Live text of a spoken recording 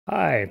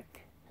Hi.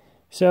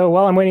 So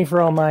while I'm waiting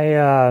for all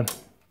my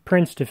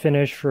prints to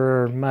finish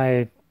for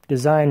my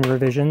design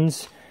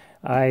revisions,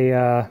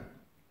 I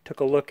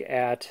took a look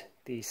at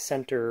the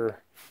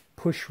center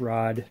push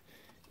rod,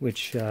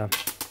 which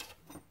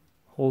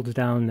holds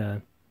down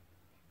the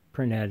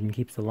print head and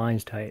keeps the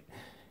lines tight.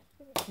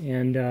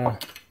 And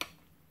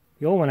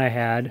the old one I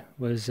had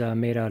was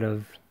made out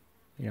of,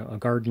 a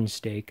garden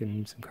stake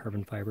and some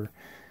carbon fiber.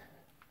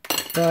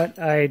 But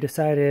I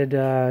decided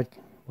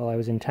while I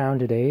was in town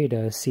today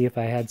to see if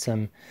I had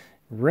some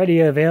readily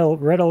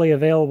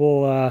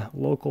available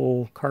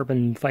local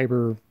carbon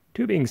fiber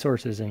tubing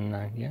sources,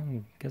 and yeah,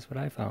 guess what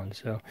I found.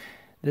 So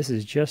this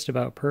is just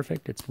about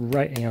perfect. It's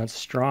right, it's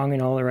strong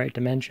in all the right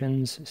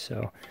dimensions.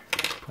 So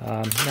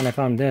then I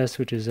found this,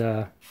 which is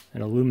an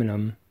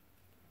aluminum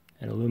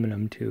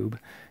tube,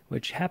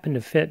 which happened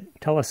to fit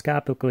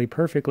telescopically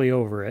perfectly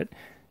over it.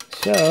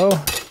 So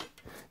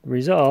the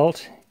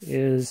result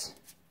is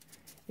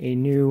a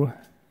new,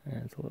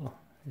 it's a little,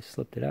 I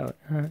slipped it out,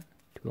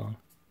 too long.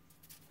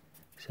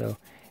 So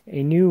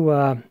a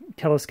new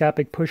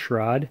telescopic push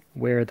rod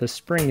where the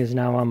spring is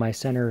now on my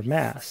center of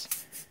mass,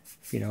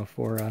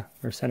 for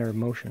or center of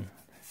motion.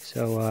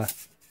 So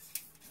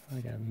I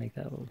gotta make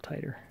that a little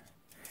tighter.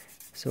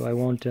 So I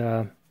won't,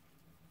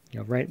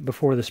 right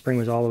before the spring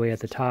was all the way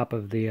at the top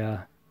of the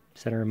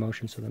center of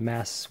motion, so the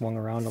mass swung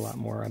around a lot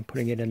more. I'm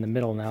putting it in the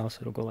middle now, so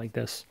it'll go like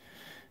this.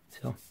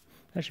 So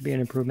that should be an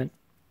improvement.